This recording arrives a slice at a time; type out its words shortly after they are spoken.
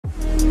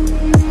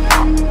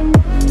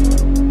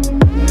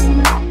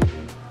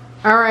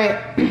All right,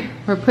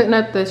 we're putting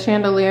up the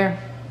chandelier.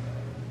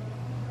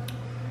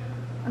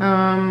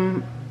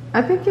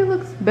 I think it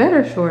looks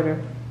better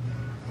shorter.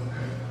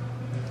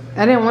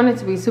 I didn't want it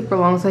to be super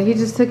long, so he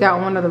just took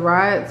out one of the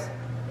rods.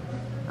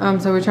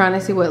 So we're trying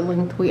to see what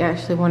length we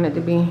actually want it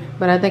to be.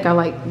 But I think I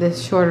like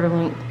this shorter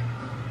length.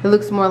 It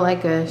looks more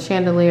like a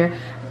chandelier.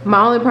 My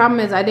only problem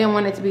is I didn't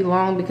want it to be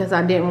long because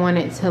I didn't want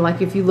it to,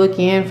 like, if you look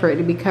in, for it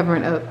to be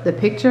covering up the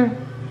picture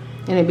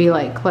and it'd be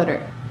like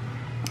cluttered.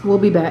 We'll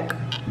be back.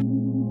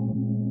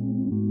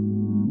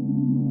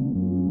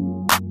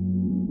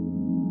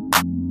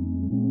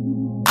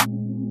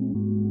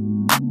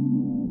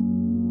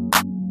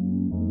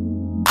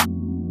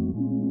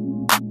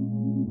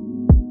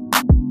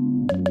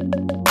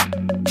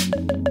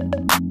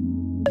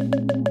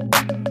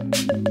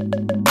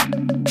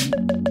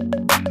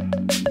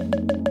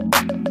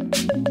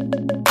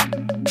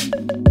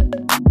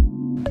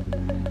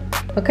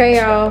 Okay,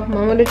 y'all,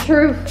 moment of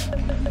truth.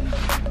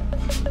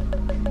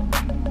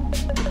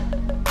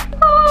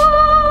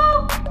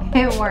 Oh,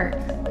 it works.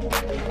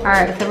 All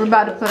right, so we're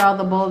about to put all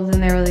the bulbs in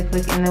there really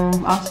quick, and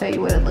then I'll show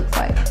you what it looks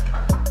like.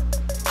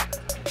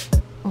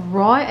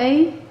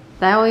 Righty,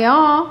 there we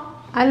are.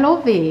 I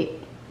love it.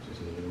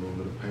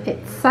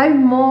 It's so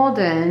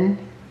modern.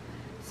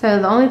 So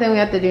the only thing we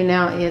have to do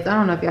now is, I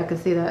don't know if y'all can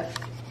see that,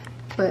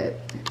 but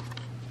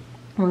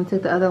when we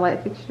took the other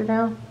light fixture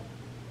down,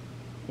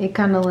 it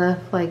kind of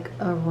left like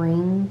a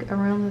ring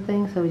around the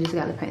thing, so we just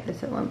got to paint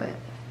this a little bit.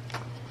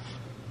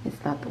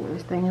 It's not the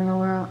worst thing in the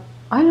world.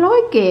 I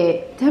like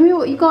it. Tell me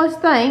what you guys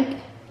think.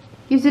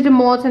 Gives it a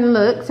modern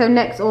look. So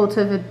next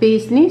order of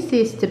business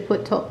is to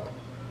put up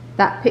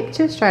that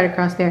picture straight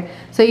across there.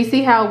 So you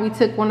see how we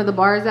took one of the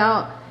bars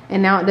out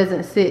and now it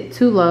doesn't sit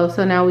too low,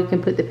 so now we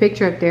can put the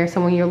picture up there, so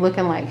when you're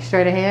looking like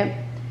straight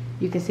ahead,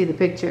 you can see the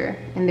picture,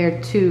 and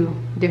they're two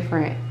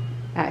different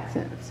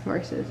accents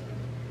versus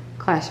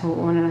clashing with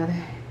one another.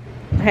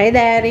 Hey,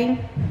 Daddy.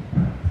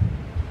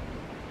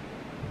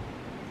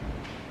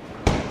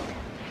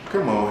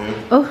 Come on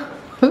here. Oh.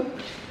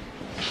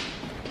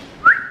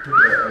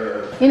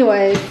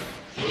 Anyways.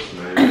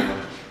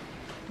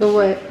 The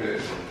what?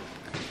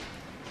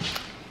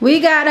 We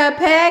got a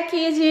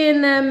package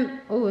in them.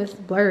 Oh, it's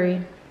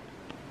blurry.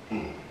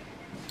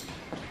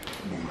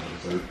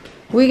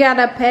 We got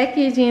a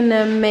package in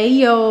the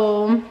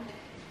mail.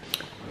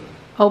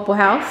 Opal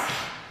House.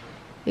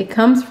 It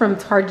comes from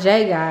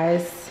Target,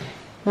 guys.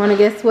 Want to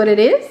guess what it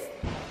is?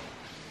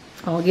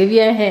 I'll give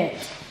you a hint.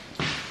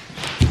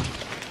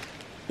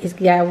 It's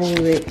got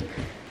wood.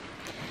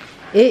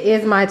 It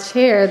is my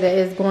chair that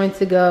is going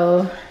to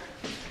go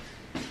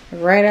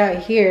right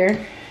out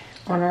here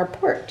on our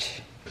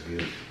porch. It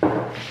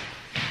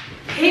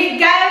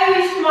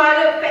goes, my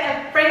little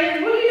fat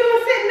friend. What are you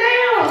doing sitting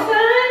down,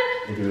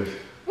 son? Good.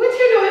 What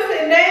you doing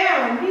sitting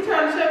down? He's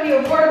trying to show me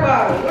a water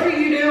bottle. What are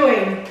you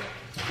doing?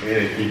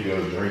 Yeah, keep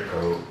your drink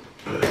cold.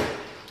 Oh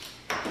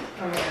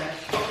my gosh.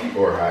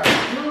 Or hot.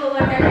 You look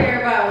like I care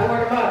about a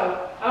water bottle.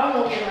 I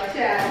won't get my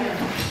child him.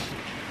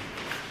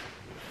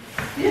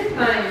 This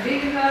thing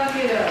big as I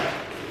get up.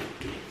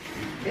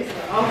 It's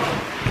awesome.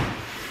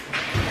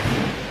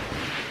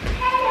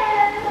 Hello.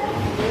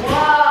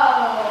 Whoa.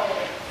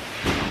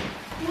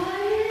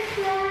 What is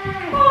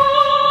that? Oh.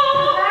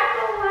 Does that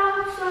go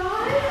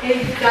outside? It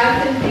does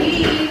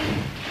indeed.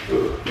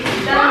 It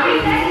does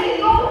indeed.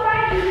 Go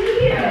right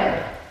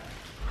here.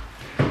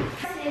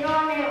 Sit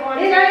on it on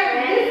it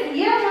ain't,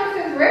 yeah, once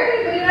it's ready,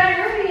 but it ain't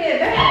ready yet.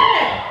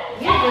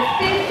 That's yeah, it's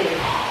 50.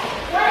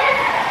 What is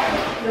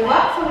it? The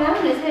box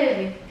around is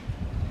heavy.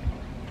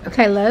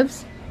 Okay,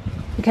 loves.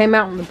 We came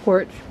out on the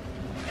porch.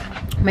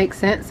 Makes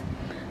sense.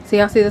 So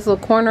y'all see this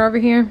little corner over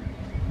here?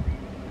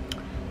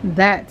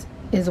 That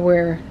is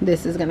where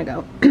this is gonna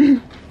go.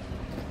 So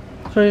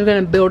we're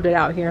gonna build it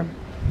out here.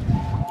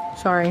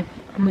 Sorry,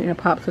 I'm eating a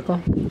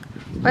popsicle.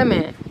 Wait a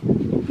minute.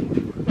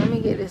 Let me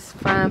get this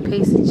fine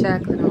piece of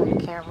chocolate on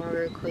the camera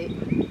real quick.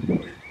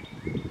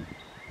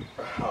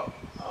 I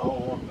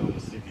don't want them to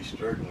see you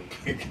struggling.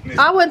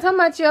 I wasn't talking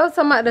about you, I was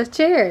talking about the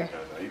chair.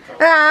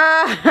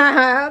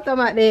 I'm talking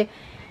about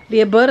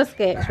the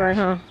butterscotch right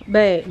here.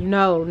 Babe,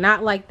 no,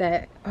 not like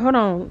that. Hold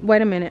on,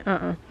 wait a minute,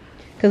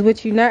 Because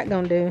what you're not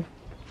gonna do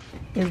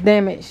is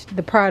damage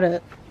the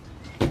product.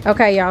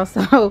 Okay, y'all,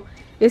 so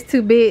it's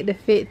too big to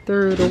fit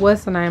through the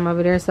what's the name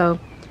over there. So,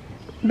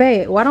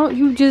 babe, why don't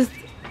you just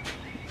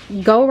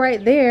go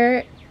right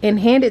there and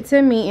hand it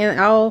to me and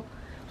I'll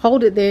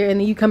hold it there and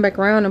then you come back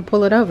around and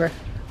pull it over.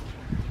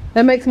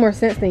 That makes more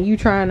sense than you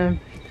trying to.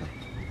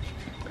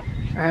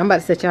 Alright, I'm about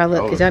to set y'all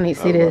up because y'all need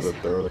to see this.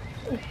 I'm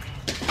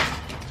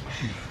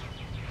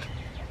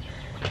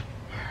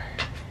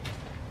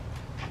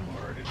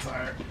already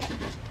tired.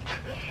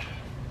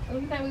 Oh,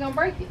 you think we're gonna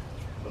break it?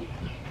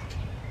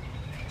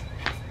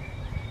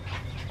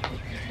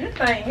 This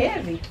thing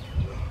heavy.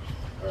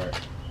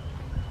 Alright.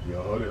 You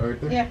gonna hold it right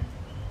there? Yeah.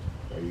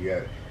 Oh, you got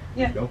it.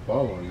 Yeah. Don't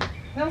fall on you.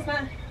 No, it's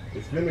not.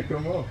 It's finna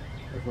come off.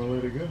 That's gonna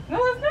let it go. No,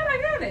 it's not. I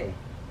got it.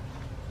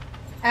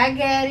 I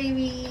got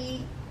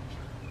it.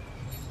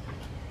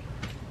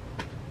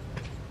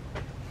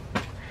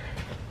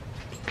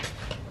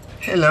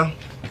 Hello.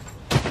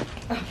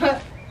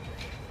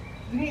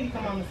 You need to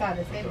come on the side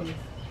of the settings.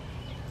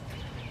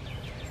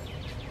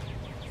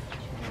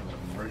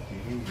 Break your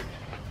head.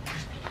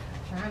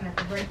 Trying not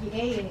to break your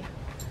head.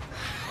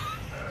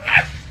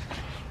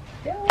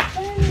 That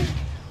funny.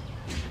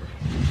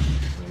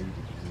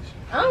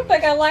 I don't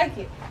think I like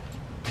it.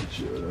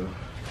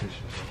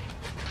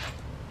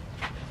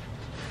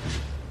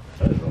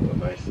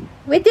 Nice.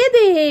 We did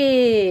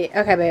it.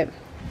 Okay, babe.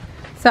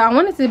 So I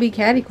want it to be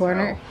catty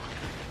corner,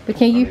 but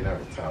can you?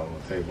 Have a towel on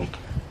the table.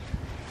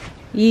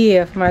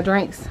 Yeah, for my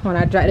drinks when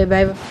I drop that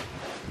baby.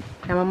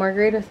 Have my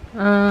margaritas.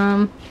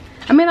 I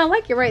mean, I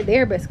like it right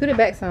there, but scoot it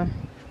back some.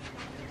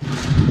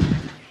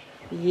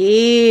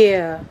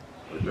 Yeah.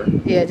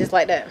 Yeah, just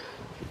like that.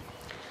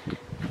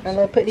 I'm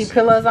gonna put these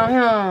pillows on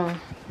him.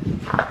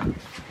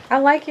 I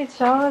like it,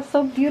 y'all. It's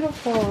so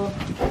beautiful.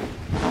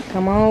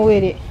 Come on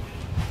with it.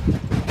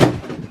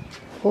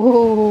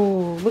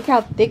 Ooh, look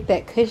how thick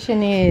that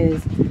cushion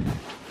is.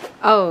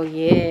 Oh,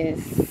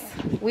 yes.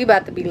 We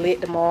about to be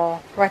lit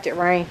tomorrow. Watch it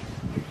rain.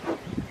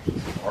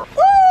 Ooh,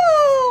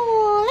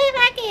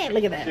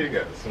 look at that. You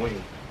got the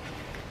swing.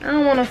 I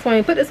don't want to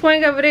swing. Put the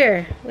swing over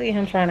there. Look at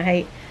him trying to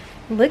hate.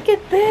 Look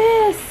at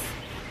this.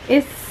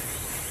 It's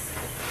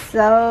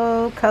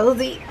so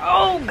cozy.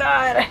 Oh,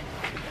 God.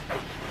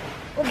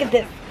 Look at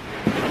this.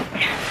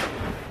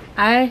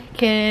 I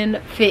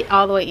can fit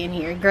all the way in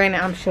here.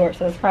 Granted, I'm short,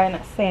 so it's probably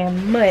not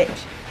saying much.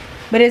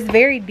 But it's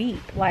very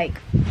deep. Like,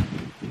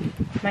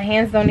 my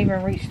hands don't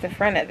even reach the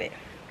front of it.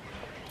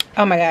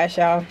 Oh my gosh,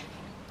 y'all.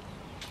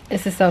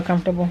 This is so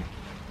comfortable.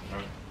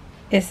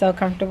 It's so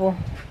comfortable.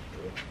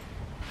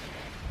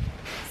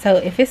 So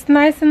if it's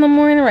nice in the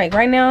morning,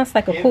 right now it's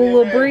like a cool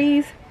little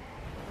breeze.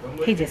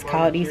 He just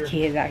called these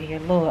kids out here.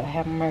 Lord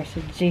have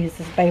mercy,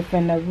 Jesus. They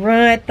finna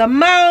run at the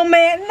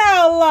moment.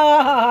 No,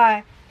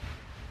 Lord.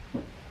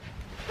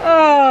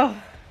 Oh,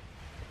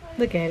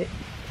 look at it.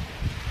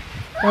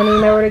 I don't even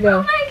know where to go.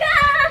 Oh my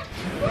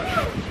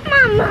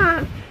God.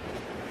 Mama.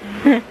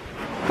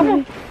 Come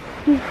on.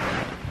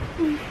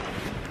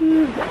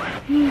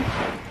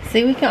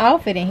 See, we can all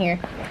fit in here.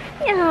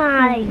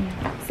 Yeah.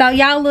 So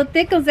y'all little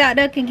thickles out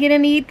there can get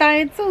in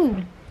anything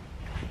too.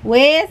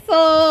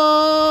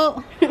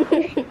 Whistle.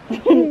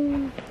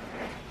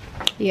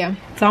 Yeah,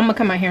 so I'm gonna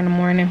come out here in the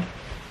morning,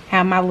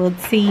 have my little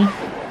tea,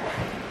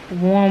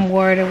 warm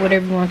water,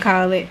 whatever you want to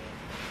call it,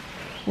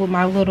 with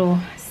my little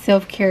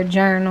self-care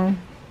journal,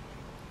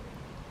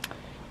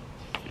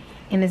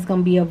 and it's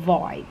gonna be a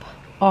vibe,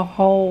 a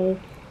whole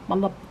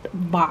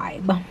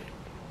vibe.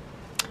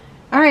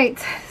 All right,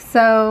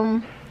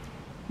 so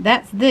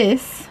that's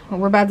this.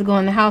 We're about to go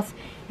in the house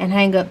and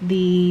hang up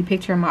the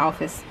picture in my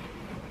office.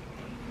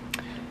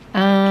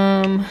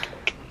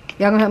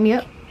 Y'all gonna help me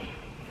up?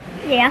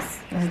 Yes.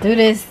 Let's do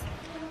this.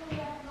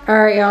 All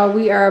right, y'all,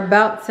 we are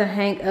about to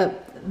hang up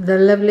the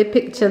lovely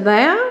picture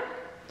there.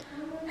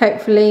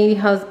 Hopefully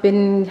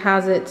husband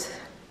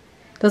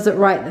does it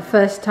right the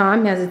first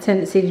time. He has a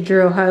tendency to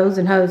drill holes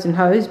and holes and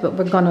holes, but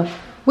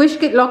we should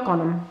get lock on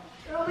them.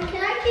 Roman,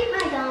 can I keep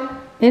my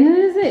gum? And it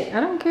is it. I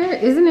don't care.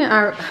 Isn't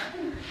it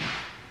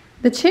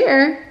the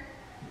chair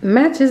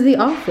matches the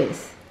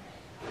office.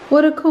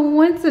 What a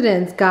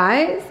coincidence,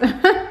 guys.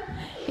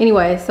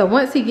 Anyway, so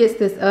once he gets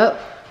this up,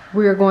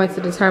 we are going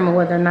to determine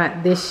whether or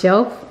not this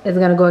shelf is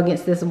going to go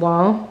against this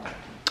wall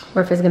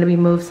or if it's going to be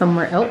moved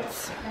somewhere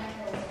else.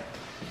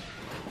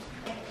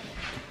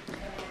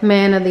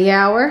 Man of the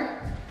hour.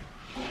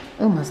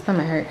 Oh, my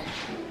stomach hurt.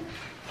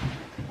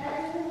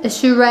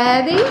 Is you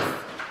ready?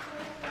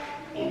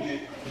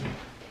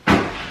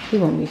 He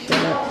won't be shut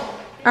up.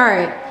 All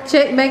right,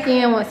 check back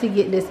in once he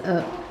get this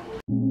up.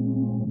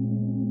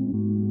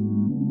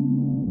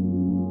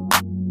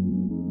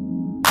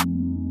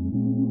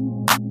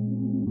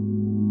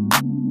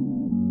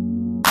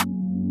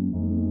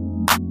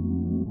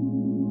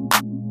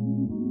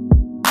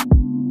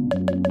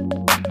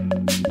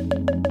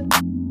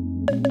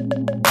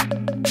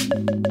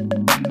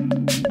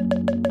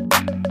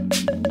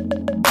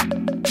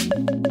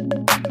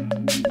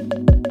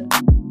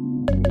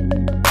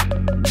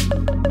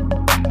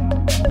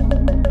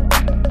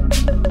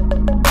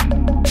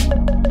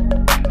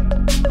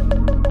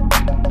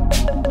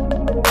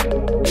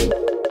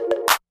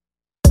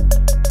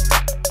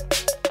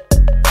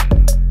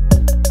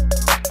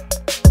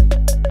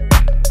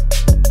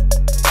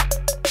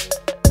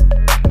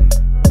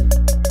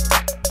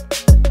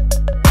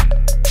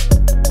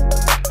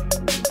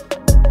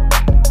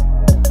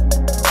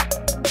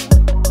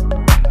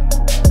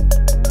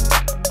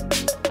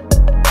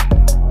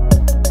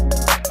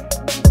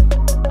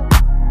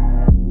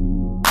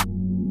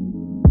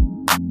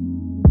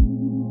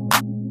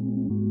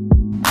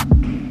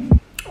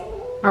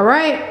 All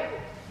right,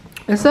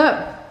 it's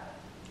up.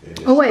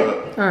 Oh wait,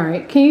 all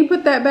right. Can you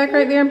put that back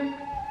right there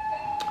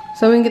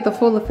so we can get the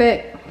full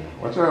effect?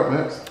 Watch out,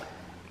 Max.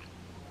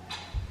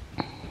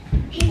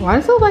 Why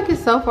does it look like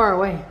it's so far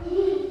away?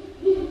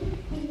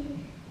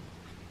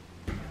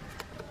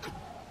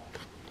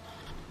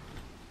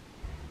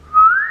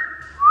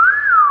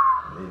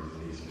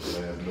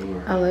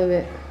 I love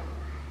it.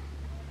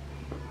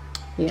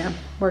 yeah,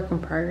 work in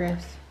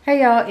progress.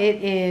 Hey y'all,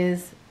 it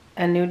is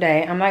a new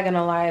day. I'm not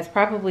gonna lie, it's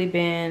probably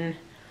been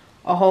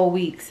a whole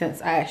week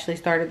since I actually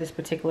started this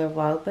particular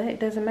vlog, but it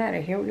doesn't matter.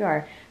 Here we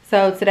are.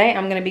 So today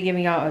I'm gonna be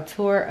giving y'all a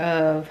tour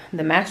of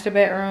the master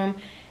bedroom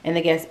and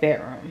the guest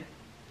bedroom.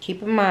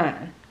 Keep in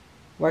mind,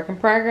 work in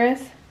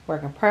progress,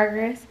 work in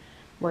progress,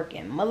 work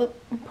in mother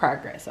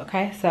progress.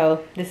 Okay,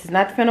 so this is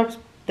not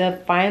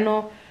the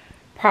final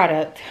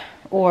product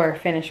or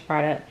finished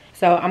product.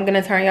 So I'm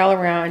gonna turn y'all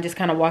around and just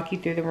kind of walk you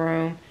through the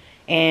room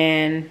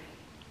and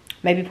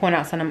maybe point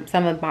out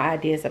some of my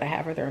ideas that I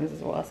have for the rooms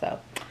as well. So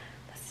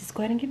let's just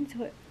go ahead and get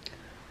into it.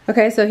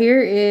 Okay, so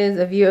here is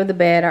a view of the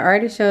bed. I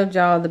already showed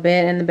y'all the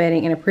bed and the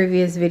bedding in a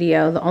previous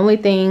video. The only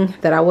thing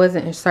that I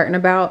wasn't certain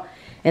about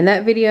in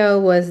that video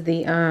was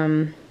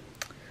the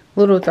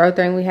little throw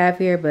thing we have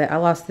here, but I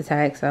lost the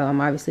tag, so I'm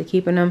obviously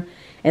keeping them.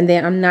 And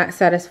then I'm not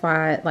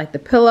satisfied, like the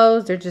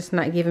pillows, they're just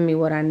not giving me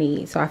what I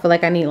need. So I feel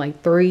like I need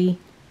like 2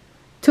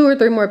 or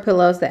 3 more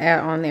pillows to add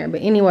on there.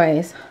 But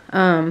anyways,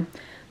 the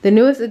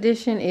newest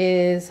addition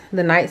is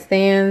the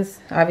nightstands.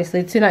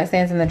 Obviously 2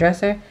 nightstands in the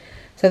dresser.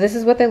 So this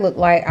is what they look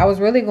like. I was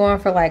really going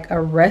for like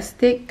a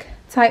rustic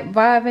type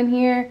vibe in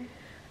here,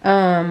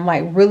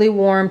 like really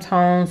warm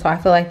tones. So I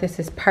feel like this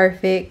is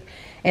perfect.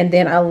 And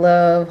then I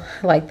love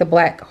like the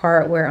black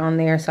hardware on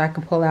there, so I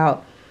can pull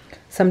out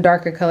some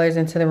darker colors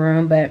into the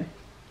room. But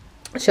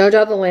showed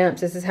y'all the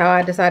lamps. This is how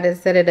I decided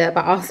to set it up.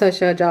 I also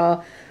showed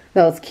y'all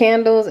those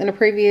candles in a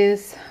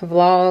previous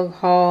vlog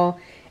haul,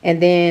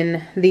 and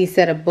then these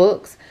set of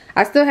books.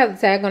 I still have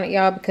the tag on it,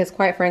 y'all, because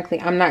quite frankly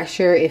I'm not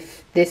sure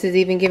if this is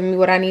even giving me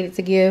what I needed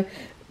to give.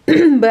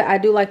 But I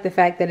do like the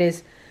fact that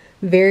it's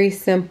very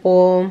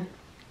simple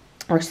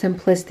or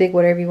simplistic,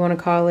 whatever you want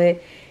to call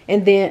it.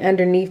 And then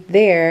underneath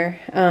there,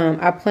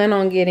 I plan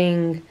on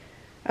getting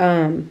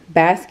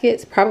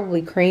baskets,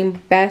 probably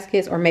cream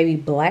baskets or maybe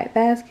black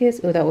baskets.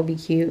 Oh, that would be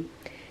cute.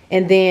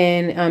 And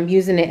then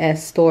using it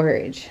as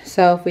storage.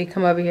 So if we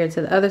come over here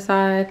to the other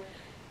side,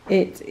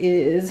 it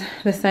is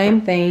the same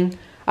thing.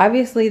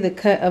 Obviously the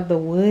cut of the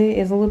wood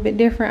is a little bit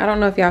different. I don't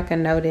know if y'all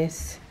can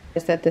notice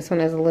just that this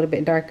one is a little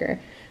bit darker.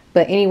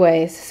 But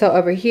anyways, so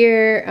over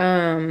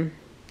here,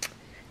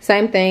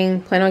 same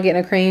thing, plan on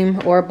getting a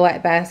cream or a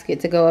black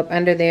basket to go up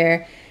under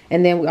there.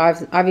 And then we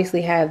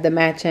obviously have the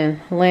matching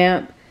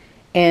lamp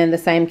and the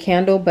same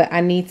candle, but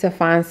I need to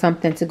find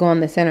something to go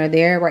in the center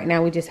there. Right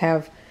now we just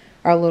have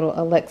our little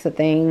Alexa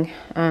thing,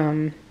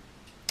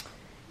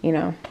 you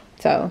know,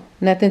 so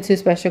nothing too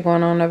special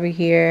going on over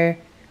here.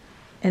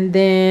 And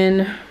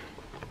then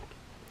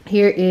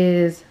here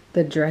is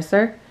the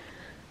dresser.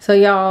 So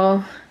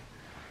y'all,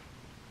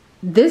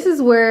 this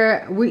is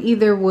where we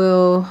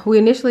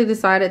initially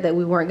decided that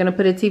we weren't going to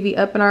put a TV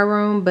up in our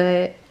room,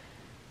 but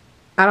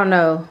I don't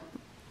know.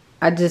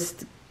 I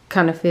just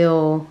kind of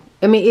feel,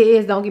 I mean, it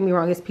is, don't get me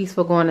wrong, it's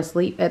peaceful going to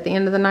sleep at the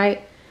end of the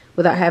night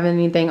without having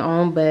anything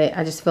on, but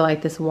I just feel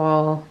like this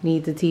wall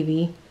needs a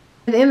TV.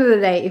 At the end of the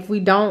day, if we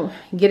don't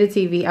get a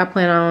TV, I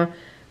plan on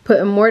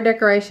putting more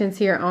decorations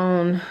here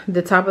on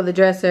the top of the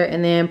dresser,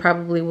 and then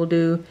probably we'll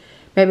do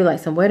maybe like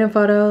some wedding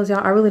photos.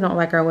 Y'all, I really don't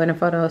like our wedding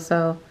photos,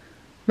 so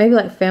maybe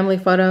like family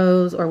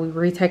photos, or we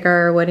retake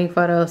our wedding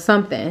photos,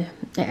 something,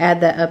 and add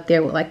that up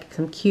there with like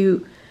some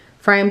cute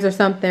frames or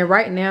something.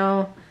 Right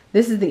now,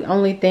 this is the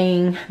only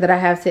thing that I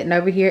have sitting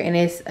over here, and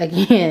it's,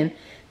 again,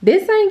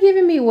 this ain't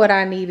giving me what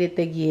I needed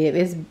to give.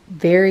 It's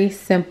very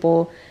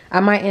simple. I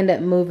might end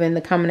up moving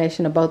the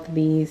combination of both of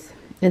these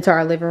into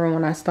our living room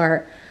when I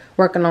start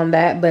working on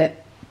that,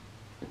 but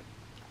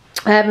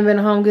I haven't been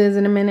to Home Goods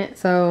in a minute,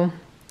 so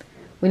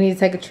we need to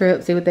take a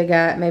trip, see what they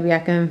got. Maybe I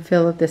can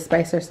fill up this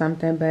space or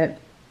something. But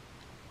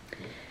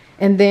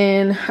and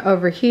then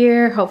over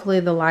here, hopefully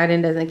the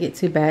lighting doesn't get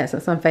too bad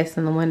since I'm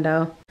facing the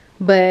window.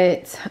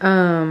 But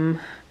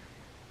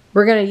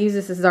we're gonna use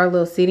this as our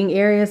little seating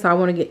area, so I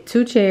want to get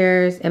 2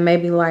 chairs and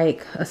maybe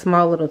like a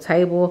small little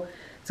table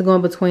to go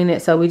in between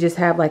it, so we just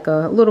have like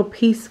a little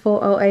peaceful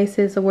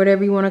oasis or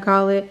whatever you want to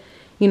call it,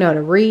 you know,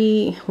 to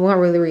read. We won't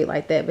really read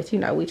like that, but you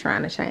know, we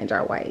trying to change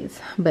our ways.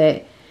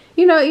 But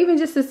you know, even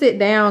just to sit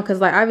down,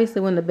 because like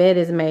obviously when the bed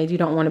is made, you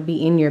don't want to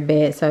be in your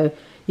bed, so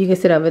you can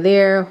sit over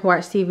there,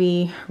 watch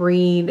TV,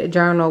 read,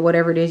 journal,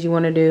 whatever it is you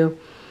want to do.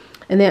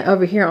 And then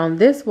over here on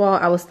this wall,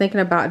 I was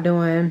thinking about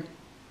doing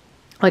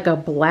like a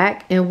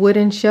black and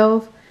wooden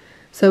shelf,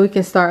 so we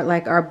can start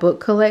like our book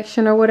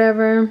collection or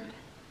whatever.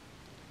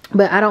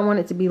 But I don't want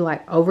it to be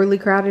like overly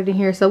crowded in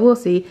here, so we'll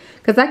see.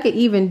 Because I could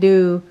even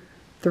do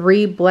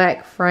 3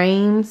 black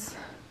frames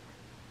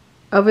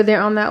over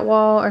there on that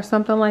wall or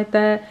something like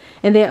that.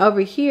 And then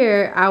over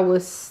here, I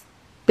was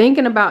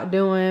thinking about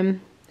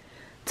doing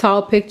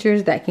tall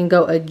pictures that can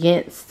go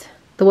against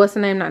the what's the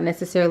name, not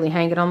necessarily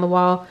hang it on the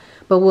wall,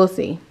 but we'll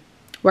see.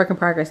 Work in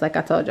progress, like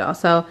I told y'all.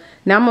 So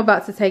now I'm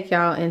about to take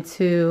y'all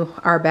into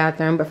our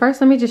bathroom, but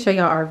first let me just show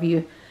y'all our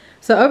view.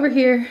 So over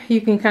here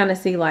you can kind of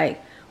see like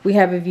we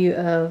have a view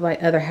of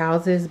like other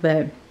houses,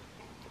 but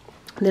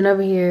then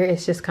over here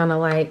it's just kind of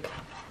like,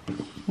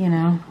 you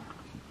know,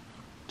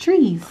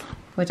 trees,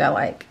 which I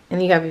like.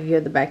 And you have a view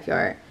of the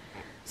backyard.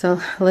 So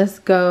let's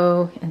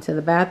go into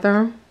the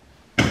bathroom.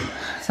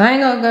 So I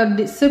ain't gonna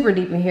go super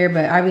deep in here,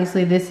 but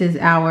obviously this is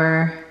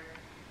our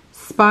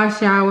spa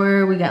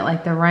shower. We got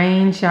like the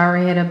rain shower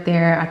head up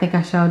there. I think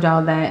I showed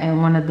y'all that in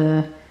one of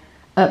the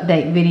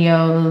update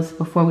videos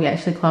before we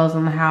actually closed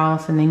on the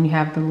house. And then you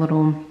have the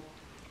little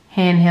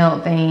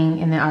handheld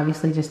thing, and then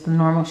obviously just the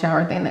normal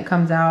shower thing that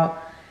comes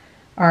out.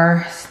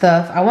 Our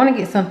stuff, I want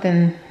to get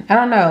something, I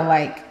don't know,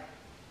 like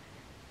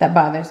that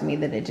bothers me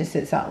that it just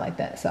sits out like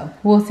that, so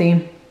we'll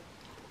see.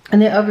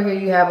 And then over here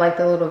you have like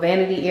the little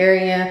vanity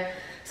area.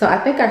 So I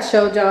think I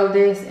showed y'all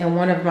this in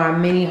one of my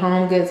mini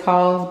home goods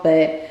hauls,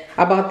 but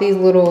I bought these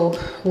little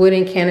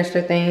wooden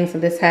canister things. So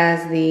this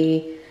has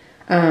the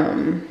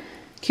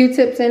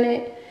Q-tips in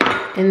it,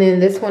 and then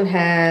this one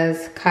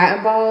has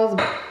cotton balls,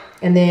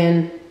 and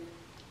then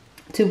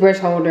toothbrush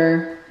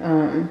holder,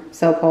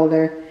 soap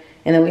holder,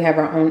 and then we have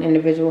our own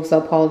individual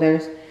soap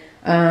holders.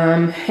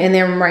 And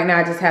then right now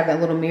I just have that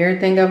little mirror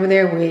thing over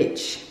there,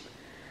 which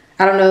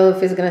I don't know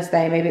if it's gonna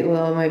stay. Maybe it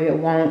will, maybe it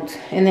won't.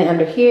 And then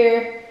under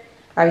here,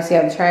 obviously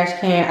I have the trash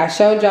can. I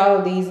showed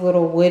y'all these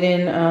little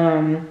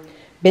wooden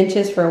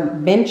benches,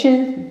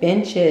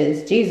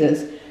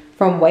 Jesus,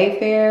 from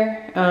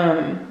Wayfair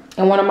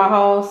in one of my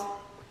hauls.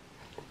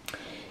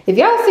 If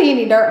y'all see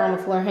any dirt on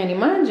the floor, honey,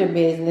 mind your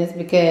business,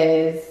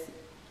 because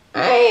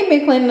I ain't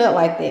been cleaning up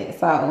like that,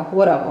 so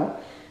whatever.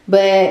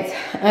 But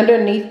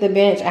underneath the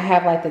bench, I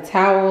have like the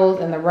towels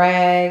and the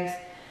rags.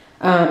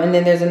 And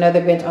then there's another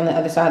bench on the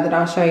other side that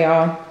I'll show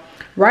y'all.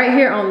 Right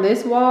here on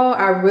this wall,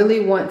 I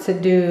really want to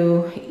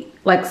do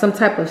like some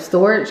type of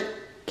storage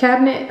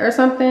cabinet or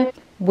something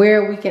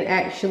where we can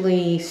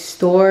actually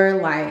store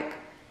like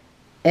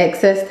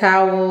excess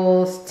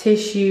towels,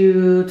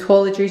 tissue,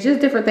 toiletries, just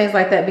different things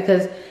like that.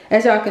 Because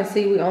as y'all can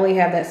see, we only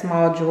have that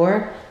small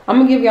drawer. I'm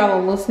gonna give y'all a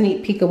little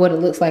sneak peek of what it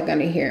looks like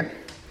under here.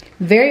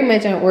 Very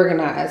much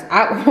unorganized.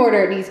 I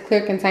ordered these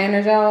clear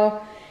containers,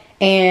 y'all,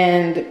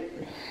 and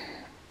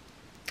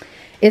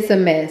it's a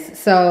mess.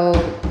 So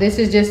this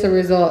is just a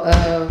result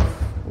of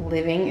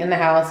living in the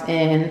house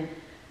and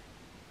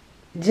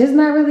just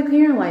not really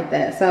clearing like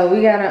that. So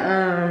we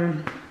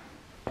gotta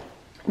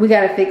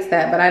fix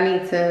that. But I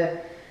need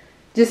to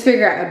just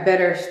figure out a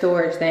better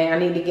storage thing. I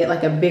need to get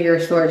like a bigger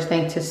storage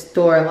thing to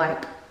store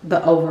like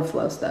the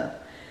overflow stuff.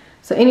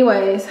 So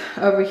anyways,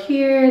 over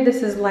here,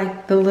 this is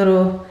like the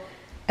little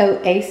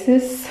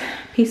oasis,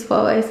 peaceful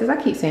oasis.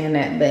 I keep saying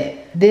that, but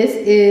this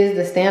is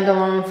the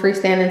standalone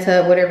freestanding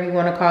tub, whatever you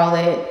want to call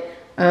it.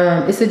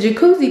 It's a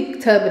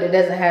jacuzzi tub, but it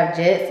doesn't have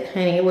jets.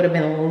 Honey, it would have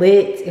been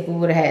lit if we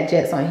would have had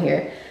jets on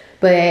here.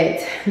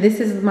 But this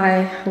is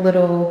my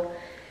little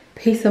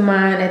peace of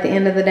mind at the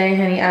end of the day,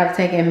 honey. I've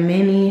taken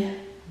many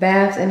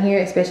baths in here,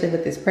 especially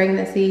with this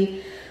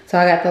pregnancy. So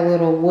I got the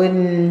little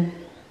wooden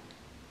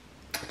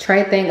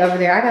tray thing over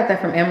there. I got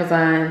that from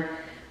Amazon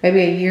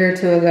maybe a year or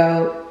two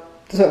ago.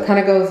 So it kind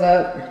of goes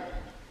up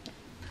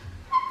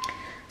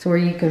to where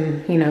you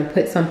can, you know,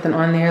 put something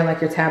on there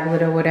like your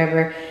tablet or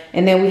whatever.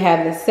 And then we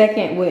have the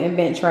second wooden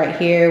bench right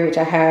here, which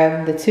I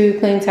have the 2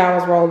 clean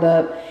towels rolled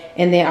up.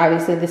 And then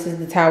obviously this is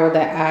the towel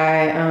that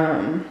I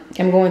am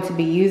going to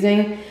be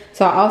using.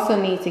 So I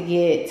also need to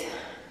get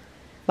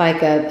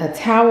like a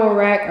towel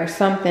rack or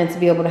something to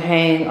be able to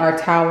hang our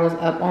towels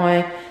up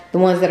on, the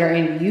ones that are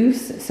in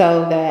use,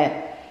 so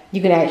that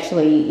you can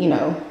actually, you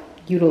know,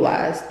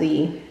 utilize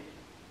the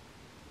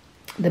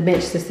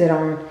bench to sit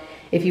on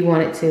if you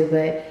wanted to.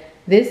 But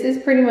this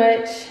is pretty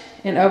much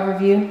an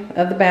overview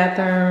of the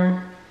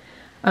bathroom.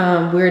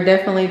 We're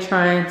definitely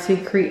trying to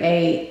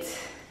create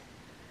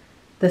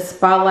the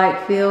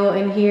spa-like feel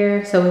in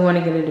here. So we want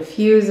to get a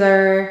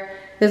diffuser.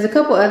 There's a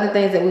couple other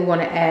things that we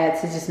want to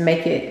add to just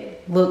make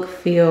it look,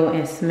 feel,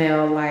 and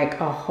smell like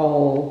a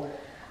whole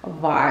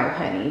vibe,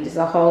 honey. Just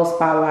a whole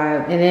spa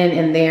vibe. And then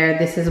in there,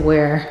 this is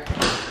where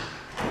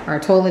our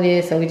toilet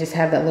is. So we just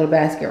have that little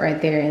basket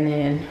right there, and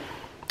then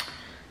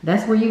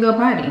that's where you go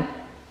potty.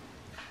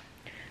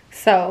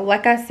 So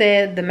like I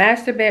said, the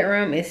master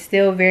bedroom is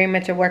still very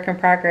much a work in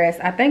progress.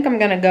 I think I'm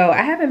gonna go.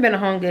 I haven't been to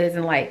Home Goods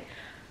in like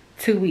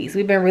 2 weeks.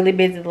 We've been really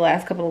busy the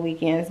last couple of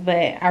weekends,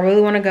 but I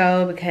really want to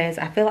go because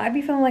I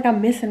be feeling like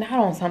I'm missing out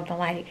on something.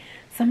 Like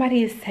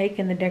somebody is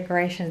taking the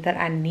decorations that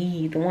I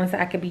need, the ones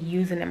that I could be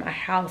using in my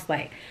house.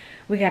 Like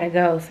we gotta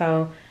go.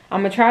 So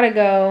I'm gonna try to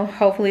go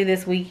hopefully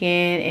this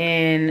weekend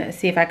and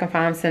see if I can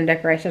find some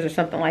decorations or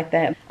something like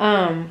that.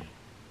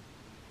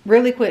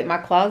 Really quick, my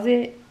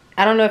closet,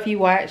 I don't know if you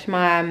watch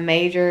my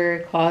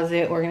major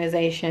closet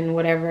organization,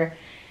 whatever.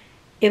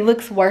 It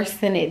looks worse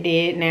than it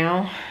did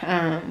now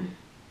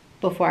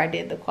before I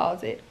did the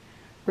closet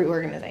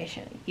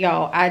reorganization.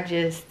 Y'all, I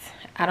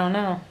don't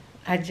know.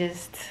 I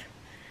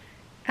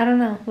don't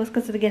know. Let's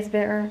go to the guest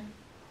bedroom.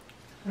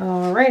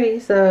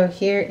 Alrighty, so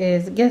here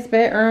is the guest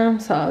bedroom.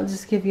 So I'll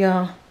just give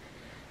y'all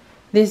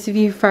this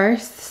view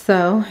first.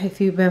 So if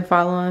you've been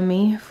following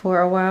me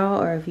for a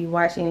while, or if you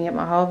watch any of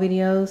my haul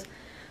videos,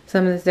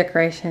 some of these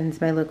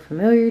decorations may look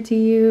familiar to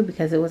you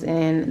because it was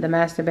in the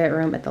master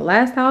bedroom at the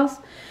last house.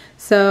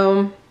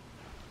 So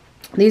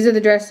these are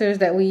the dressers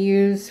that we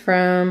use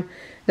from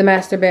the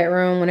master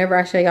bedroom. Whenever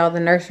I show y'all the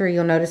nursery,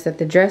 you'll notice that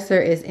the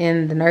dresser is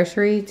in the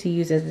nursery to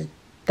use as a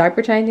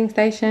diaper changing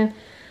station.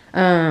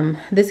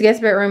 This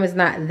guest bedroom is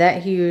not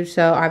that huge,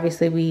 so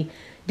obviously we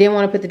didn't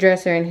want to put the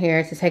dresser in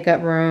here to take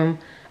up room.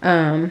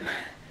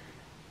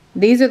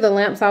 These are the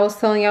lamps I was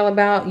telling y'all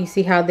about. You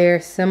see how they're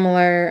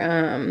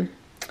similar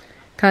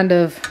kind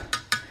of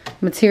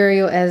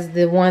material as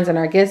the ones in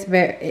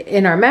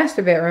our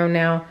master bedroom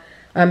now,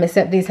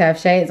 except these have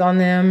shades on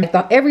them.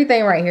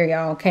 Everything right here,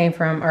 y'all, came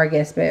from our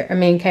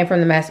came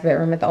from the master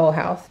bedroom at the old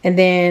house. And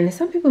then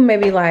some people may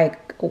be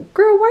like,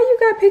 girl, why you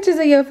got pictures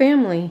of your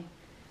family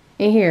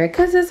in here?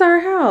 Because it's our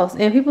house,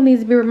 and people need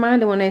to be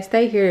reminded when they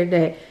stay here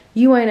that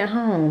you ain't at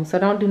home, so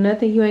don't do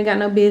nothing you ain't got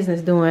no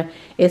business doing.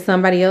 It's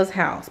somebody else's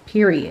house,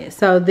 period.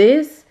 So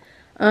this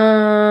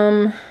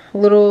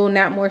little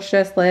Nap More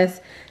Stress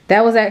Less,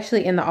 that was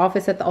actually in the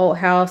office at the old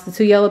house. The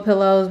 2 yellow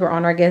pillows were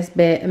on our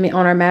on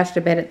our master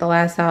bed at the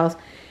last house.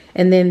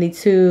 And then the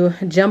 2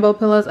 jumbo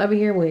pillows over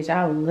here, which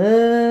I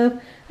love.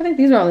 I think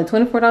these were only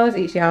 $24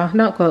 each, y'all.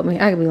 Don't quote me,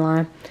 I could be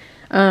lying.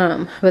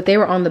 But they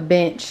were on the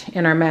bench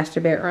in our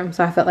master bedroom,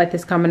 so I felt like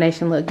this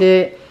combination looked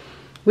good.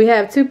 We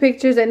have 2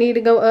 pictures that need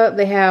to go up.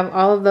 They have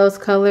all of those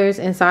colors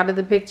inside of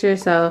the picture,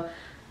 so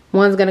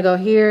one's gonna go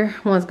here,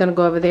 one's gonna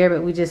go over there,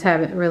 but we just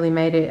haven't really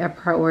made it a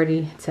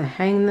priority to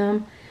hang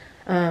them.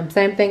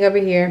 Same thing over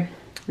here,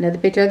 another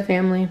picture of the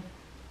family,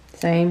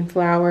 same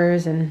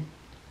flowers and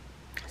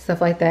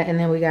stuff like that. And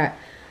then we got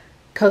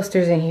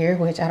coasters in here,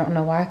 which I don't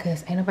know why,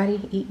 because ain't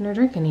nobody eating or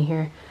drinking in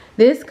here.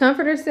 This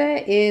comforter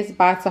set is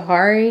by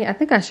Tahari. I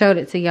think I showed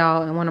it to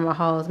y'all in one of my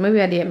hauls.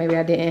 Maybe I did, maybe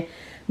I didn't.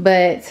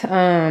 But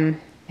it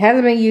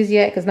hasn't been used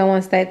yet because no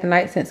one stayed the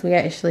night since we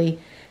actually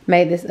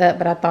made this up.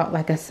 But I thought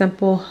like a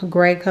simple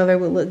gray color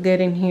would look good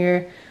in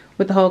here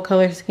with the whole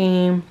color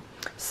scheme.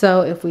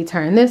 So if we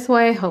turn this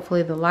way,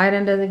 hopefully the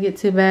lighting doesn't get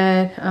too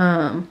bad.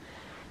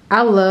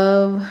 I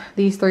love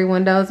these 3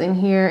 windows in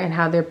here and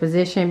how they're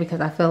positioned,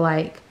 because I feel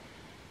like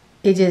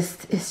it's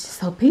just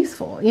so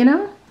peaceful, you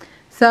know?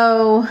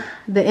 So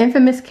the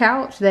infamous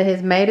couch that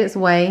has made its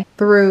way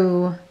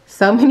through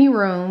so many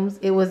rooms.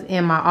 It was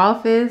in my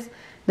office.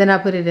 Then I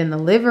put it in the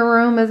living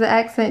room as an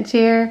accent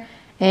chair.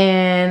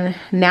 And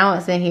now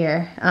it's in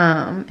here.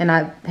 And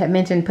I had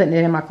mentioned putting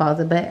it in my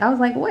closet, but I was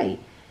like, wait,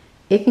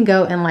 it can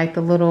go in like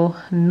the little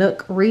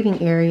nook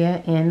reading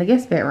area in the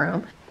guest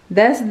bedroom.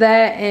 That's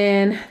that.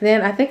 And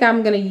then I think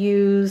I'm going to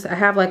use, I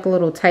have like a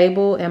little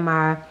table in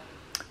my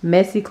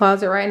messy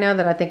closet right now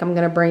that I think I'm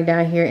going to bring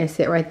down here and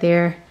sit right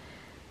there.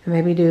 And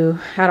maybe do,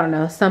 I don't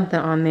know, something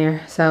on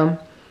there. So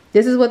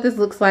this is what this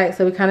looks like.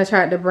 So we kind of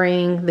tried to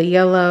bring the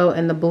yellow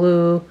and the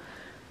blue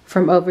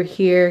from over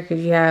here,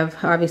 because you have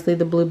obviously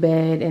the blue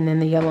bed and then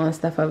the yellow and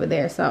stuff over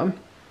there. So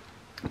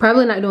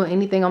probably not doing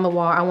anything on the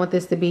wall. I want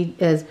this to be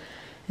as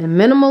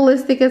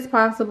minimalistic as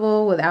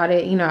possible without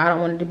it, you know, I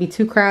don't want it to be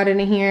too crowded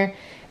in here.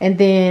 And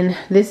then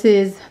this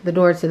is the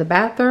door to the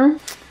bathroom.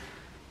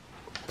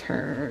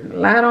 Turn the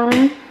light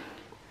on.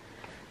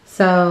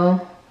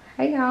 So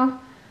hey y'all,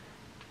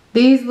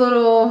 these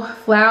little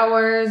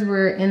flowers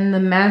were in the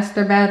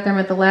master bathroom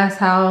at the last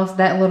house.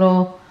 That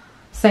little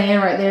saying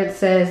right there that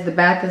says the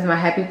bath is my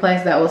happy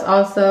place, that was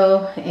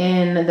also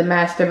in the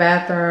master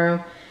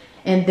bathroom.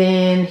 And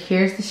then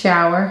here's the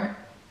shower.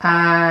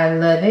 I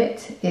love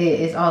it. It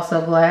is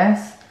also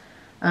glass,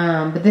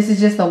 but this is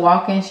just a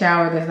walk-in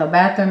shower. There's no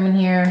bathroom in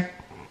here.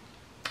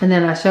 And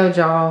then I showed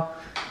y'all,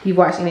 if you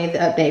watched any of the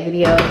update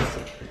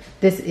videos,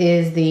 this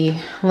is the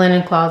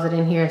linen closet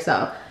in here.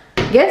 So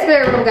guest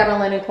bedroom got a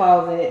linen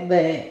closet,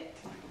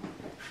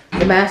 but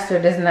the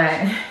master does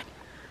not.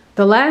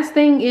 The last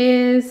thing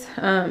is,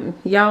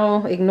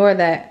 y'all ignore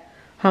that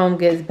home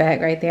goods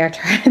bag right there. I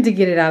tried to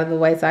get it out of the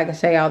way so I can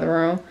show y'all the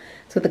room.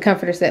 That's what the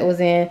comforter set was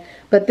in.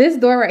 But this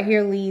door right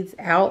here leads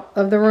out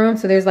of the room.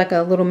 So there's like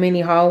a little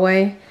mini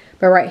hallway.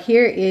 But right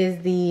here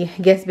is the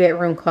guest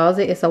bedroom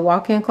closet. It's a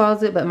walk-in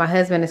closet, but my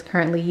husband is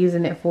currently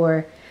using it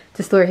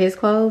to store his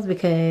clothes,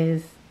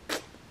 because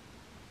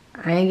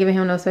I ain't giving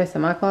him no space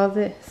in my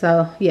closet.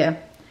 So yeah.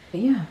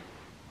 But yeah.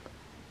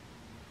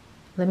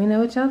 Let me know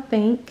what y'all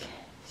think.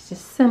 It's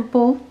just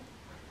simple.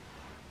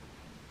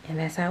 And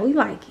that's how we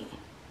like it.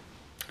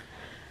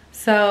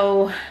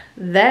 So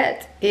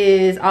that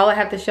is all I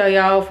have to show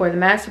y'all for the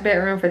master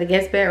bedroom, for the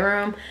guest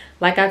bedroom.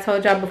 Like I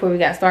told y'all before we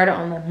got started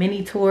on the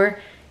mini tour,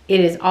 it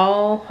is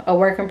all a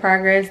work in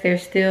progress.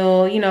 There's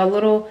still, you know,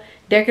 little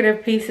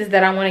decorative pieces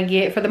that I want to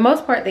get. For the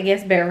most part, the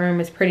guest bedroom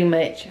is pretty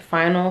much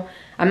final.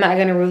 I'm not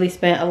going to really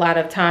spend a lot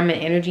of time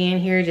and energy in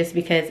here just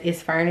because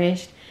it's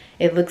furnished.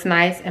 It looks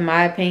nice in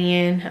my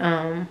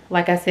opinion.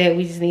 Like I said,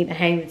 we just need to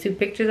hang the 2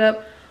 pictures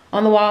up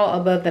on the wall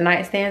above the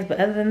nightstands. But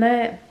other than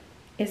that,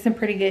 it's in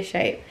pretty good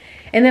shape.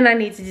 And then I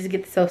need to just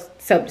get the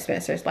soap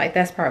dispensers. Like,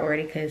 that's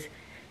priority, because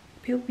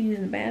people be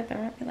using the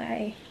bathroom. I'll be like,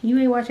 hey, you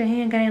ain't wash your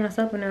hand, got no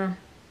soap now.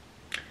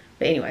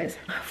 But anyways,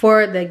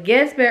 for the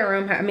guest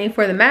bedroom,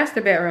 for the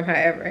master bedroom,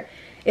 however,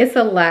 it's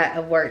a lot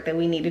of work that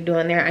we need to do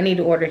in there. I need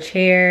to order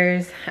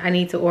chairs. I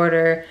need to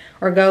order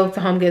or go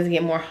to Home Goods and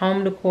get more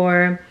home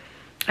decor.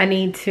 I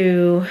need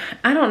to,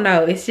 I don't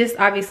know, it's just,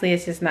 obviously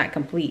it's just not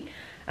complete.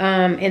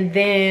 And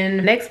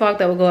then next vlog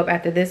that will go up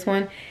after this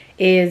one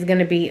is going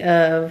to be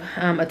of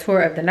a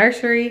tour of the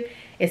nursery.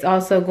 It's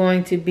also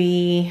going to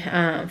be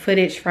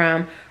footage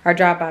from our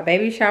drive-by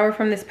baby shower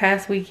from this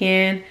past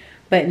weekend.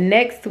 But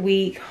next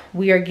week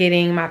we are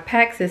getting my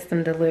pack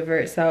system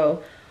delivered,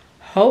 so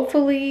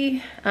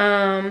hopefully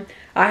I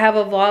have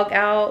a vlog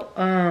out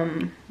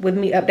with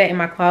me updating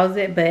my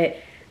closet, but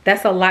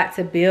that's a lot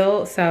to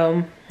build,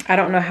 so I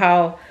don't know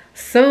how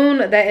soon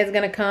that is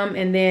gonna come.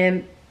 And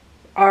then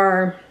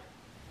our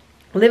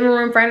living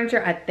room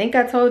furniture, I think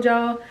I told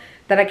y'all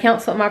that I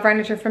canceled my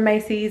furniture from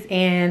Macy's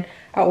and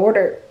I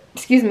ordered,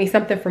 excuse me,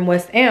 something from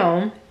West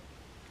Elm,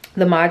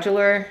 the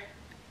modular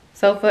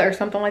sofa or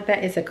something like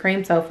that. It's a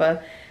cream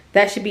sofa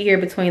that should be here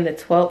between the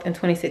 12th and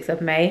 26th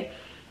of May.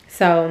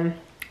 So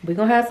we're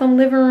gonna have some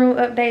living room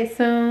updates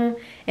soon.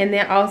 And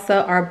then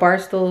also our bar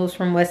stools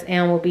from West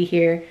Elm will be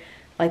here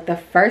like the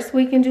first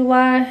week in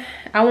July,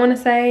 I want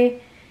to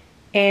say.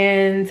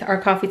 And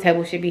our coffee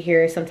table should be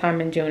here sometime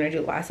in June or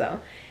July. So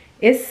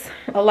it's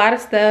a lot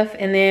of stuff.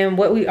 And then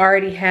what we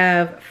already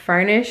have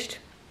furnished,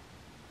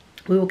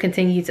 we will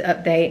continue to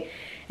update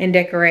and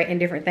decorate and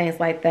different things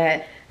like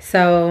that.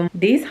 So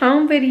these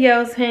home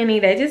videos, honey,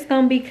 they just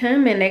gonna be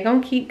coming. They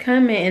gonna keep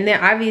coming. And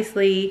then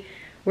obviously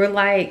we're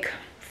like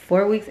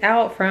 4 weeks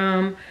out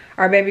from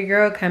our baby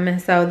girl coming,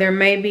 so there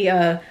may be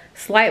a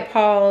slight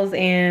pause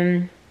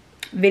in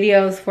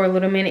videos for a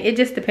little minute. It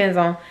just depends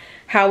on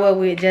how well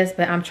we adjust,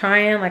 but I'm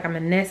trying, like I'm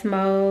in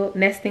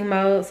nesting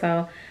mode,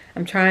 so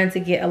I'm trying to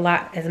get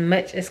as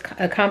much as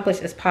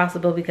accomplished as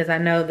possible, because I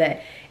know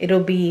that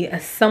it'll be a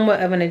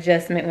somewhat of an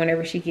adjustment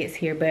whenever she gets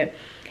here. But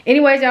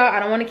anyways, y'all, I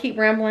don't want to keep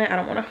rambling. I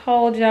don't want to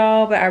hold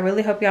y'all, but I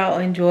really hope y'all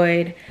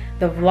enjoyed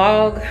the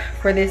vlog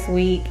for this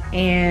week,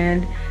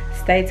 and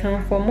stay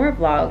tuned for more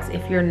vlogs.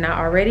 If you're not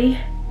already,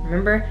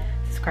 remember,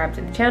 subscribe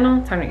to the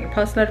channel, turn on your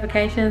post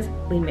notifications,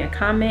 leave me a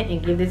comment,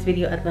 and give this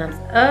video a thumbs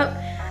up.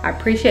 I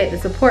appreciate the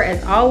support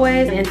as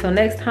always. And until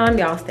next time,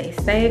 y'all stay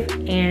safe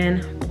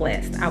and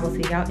blessed. I will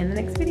see y'all in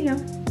the next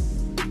video.